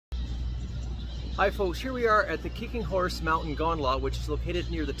Hi folks, here we are at the Kicking Horse Mountain Gondola, which is located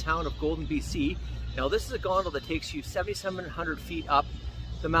near the town of Golden, BC. Now this is a gondola that takes you 7,700 feet up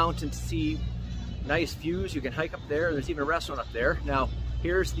the mountain to see nice views. You can hike up there, and there's even a restaurant up there. Now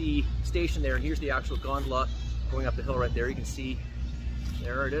here's the station there, and here's the actual gondola going up the hill right there. You can see,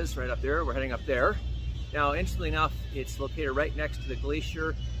 there it is, right up there. We're heading up there. Now, interestingly enough, it's located right next to the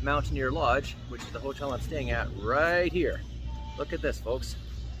Glacier Mountaineer Lodge, which is the hotel I'm staying at right here. Look at this, folks.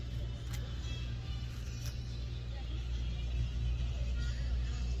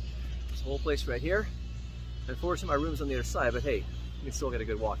 This whole place right here. Unfortunately, my room's on the other side, but hey, you can still get a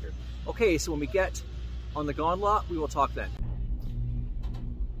good walk here. Okay, so when we get on the gondola, we will talk then.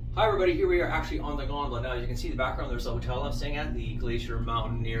 Hi everybody, here we are actually on the gondola. Now you can see the background, there's the hotel I'm staying at, the Glacier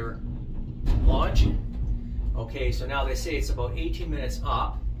Mountaineer Lodge. Okay, so now they say it's about 18 minutes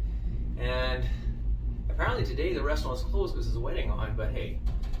up, and apparently today the restaurant is closed because there's a wedding on, but hey,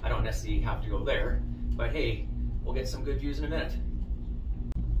 I don't necessarily have to go there, but hey, we'll get some good views in a minute.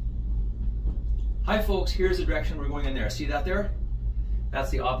 Hi folks, here's the direction we're going in there. See that there? That's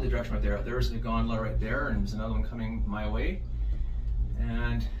the opposite direction right there. There's the gondola right there, and there's another one coming my way.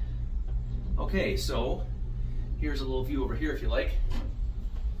 And okay, so here's a little view over here if you like.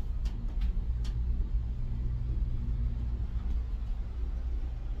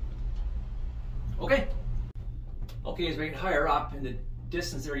 Okay, as we get higher up in the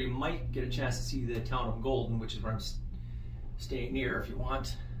distance there, you might get a chance to see the town of Golden, which is where I'm staying near if you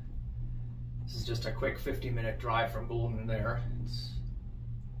want. This is just a quick 15-minute drive from Golden there.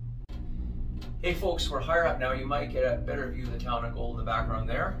 Hey folks, we're higher up now. You might get a better view of the town of Golden in the background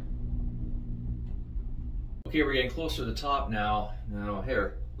there. Okay, we're getting closer to the top now. Now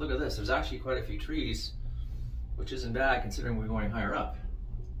here, look at this. There's actually quite a few trees, which isn't bad considering we're going higher up.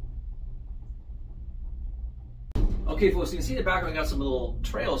 Okay folks, you can see in the background we got some little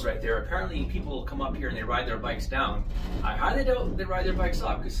trails right there. Apparently people come up here and they ride their bikes down. I highly doubt they ride their bikes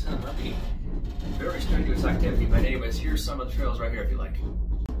up because that'd be very strenuous activity. But anyways, here's some of the trails right here if you like.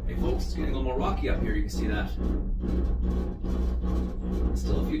 Hey folks, it's getting a little more rocky up here, you can see that.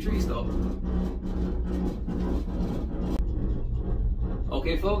 Still a few trees though.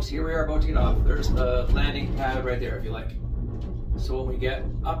 Okay folks, here we are about to get off. There's the landing pad right there if you like. So when we get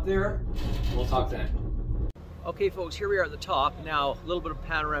up there, we'll talk then. Okay folks, here we are at the top. Now, a little bit of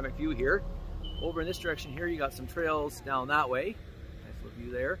panoramic view here. Over in this direction here, you got some trails down that way. Nice little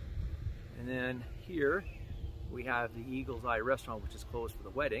view there. And then here, we have the Eagle's Eye restaurant, which is closed for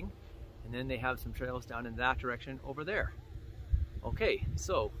the wedding. And then they have some trails down in that direction over there. Okay,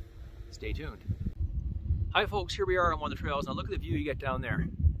 so stay tuned. Hi folks, here we are on one of the trails. Now look at the view you get down there.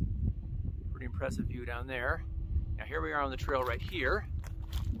 Pretty impressive view down there. Now here we are on the trail right here.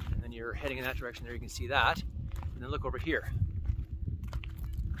 And then you're heading in that direction there, you can see that. And then look over here.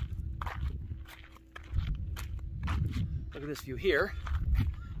 Look at this view here.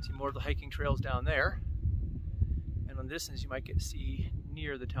 See more of the hiking trails down there. And on the distance you might get to see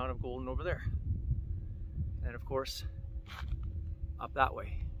near the town of Golden over there. And of course, up that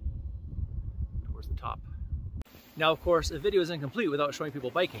way, towards the top. Now of course, the video is incomplete without showing people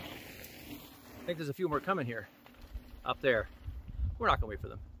biking. I think there's a few more coming here, up there. We're not gonna wait for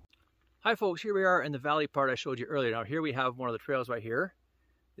them. Hi folks, here we are in the valley part I showed you earlier. Now here we have one of the trails right here.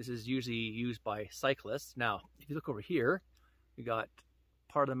 This is usually used by cyclists. Now, if you look over here, we got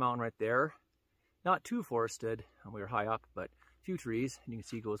part of the mountain right there. Not too forested, and we were high up, but a few trees, and you can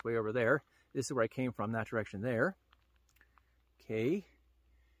see it goes way over there. This is where I came from, that direction there. Okay,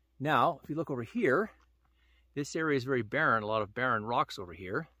 now if you look over here, this area is very barren, a lot of barren rocks over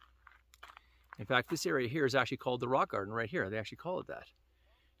here. In fact, this area here is actually called the Rock Garden right here. They actually call it that.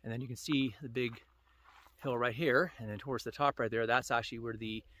 And then you can see the big hill right here, and then towards the top right there, that's actually where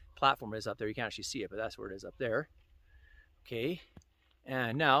the platform is up there. You can't actually see it, but that's where it is up there. Okay,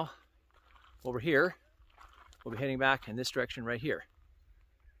 and now over here, we'll be heading back in this direction right here.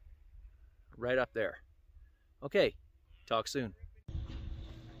 Right up there. Okay, talk soon.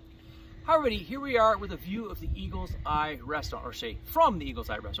 Hi everybody, here we are with a view of the Eagle's Eye restaurant, or say from the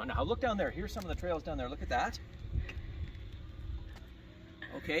Eagle's Eye restaurant. Now look down there, here's some of the trails down there, look at that.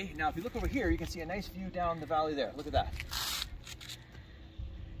 Okay, now if you look over here, you can see a nice view down the valley there. Look at that.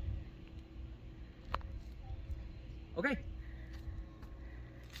 Okay.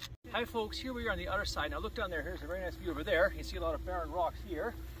 Hi folks, here we are on the other side. Now look down there, here's a very nice view over there. You can see a lot of barren rocks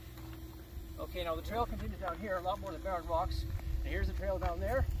here. Okay, now the trail continues down here, a lot more than barren rocks. And here's the trail down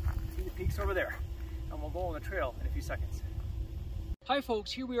there. See the peaks over there. And we'll go on the trail in a few seconds. Hi folks,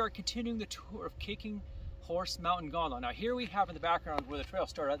 here we are continuing the tour of Kicking Horse Mountain Gondola. Now here we have in the background where the trail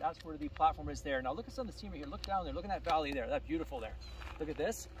started, that's where the platform is there. Now look at some of the scenery here, look down there, look at that valley there, that's beautiful there. Look at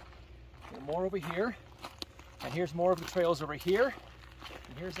this. More over here. And here's more of the trails over here.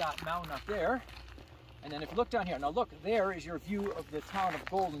 And here's that mountain up there. And then if you look down here, now look, there is your view of the town of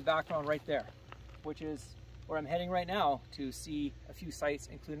Golden background right there, which is where I'm heading right now to see a few sites,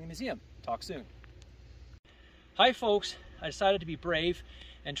 including the museum. Talk soon. Hi folks, I decided to be brave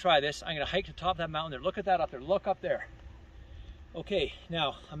and try this. I'm gonna hike to the top of that mountain there. Look at that up there, look up there. Okay,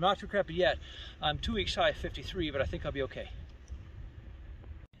 now, I'm not too crappy yet. I'm 2 weeks shy of 53, but I think I'll be okay.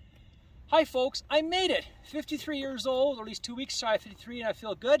 Hi folks, I made it! 53 years old, or at least 2 weeks shy of 53, and I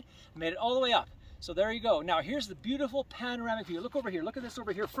feel good. I made it all the way up. So there you go. Now here's the beautiful panoramic view. Look over here, look at this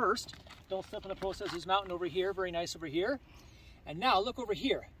over here first. Don't slip in the process. This mountain over here, very nice over here. And now look over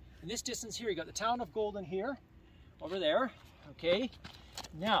here. In this distance here, you got the town of Golden here, over there, okay?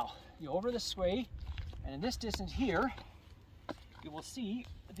 Now, you over this way, and in this distance here, you will see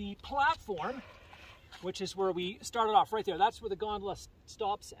the platform, which is where we started off right there. That's where the gondola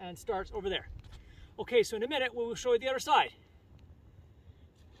stops and starts over there. Okay, so in a minute, we'll show you the other side.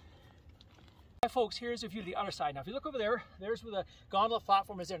 Hi folks, here's a view of the other side. Now if you look over there, there's where the gondola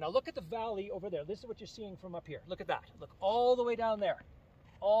platform is there. Now look at the valley over there. This is what you're seeing from up here. Look at that. Look all the way down there.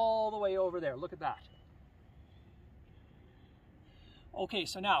 All the way over there. Look at that. Okay,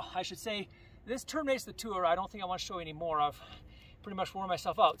 so now I should say this terminates the tour. I don't think I want to show you any more. I've pretty much worn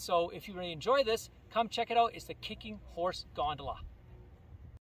myself out. So if you really enjoy this, come check it out. It's the Kicking Horse Gondola.